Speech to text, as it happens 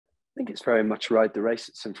think it's very much ride the race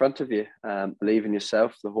that's in front of you. Believe in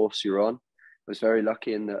yourself, the horse you're on. I was very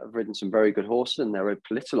lucky in that I've ridden some very good horses in there. I rode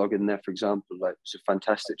Politolog in there, for example. Like, was a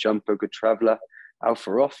fantastic jumper, good traveller.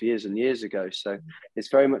 Alpha off years and years ago. So it's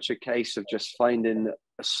very much a case of just finding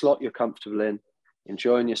a slot you're comfortable in,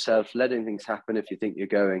 enjoying yourself, letting things happen if you think you're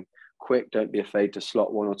going quick. Don't be afraid to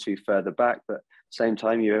slot one or two further back. But same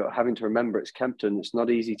time, you're having to remember it's Kempton. It's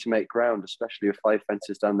not easy to make ground, especially with five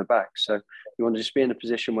fences down the back. So you want to just be in a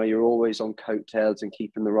position where you're always on coattails and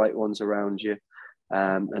keeping the right ones around you.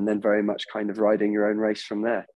 And then very much kind of riding your own race from there.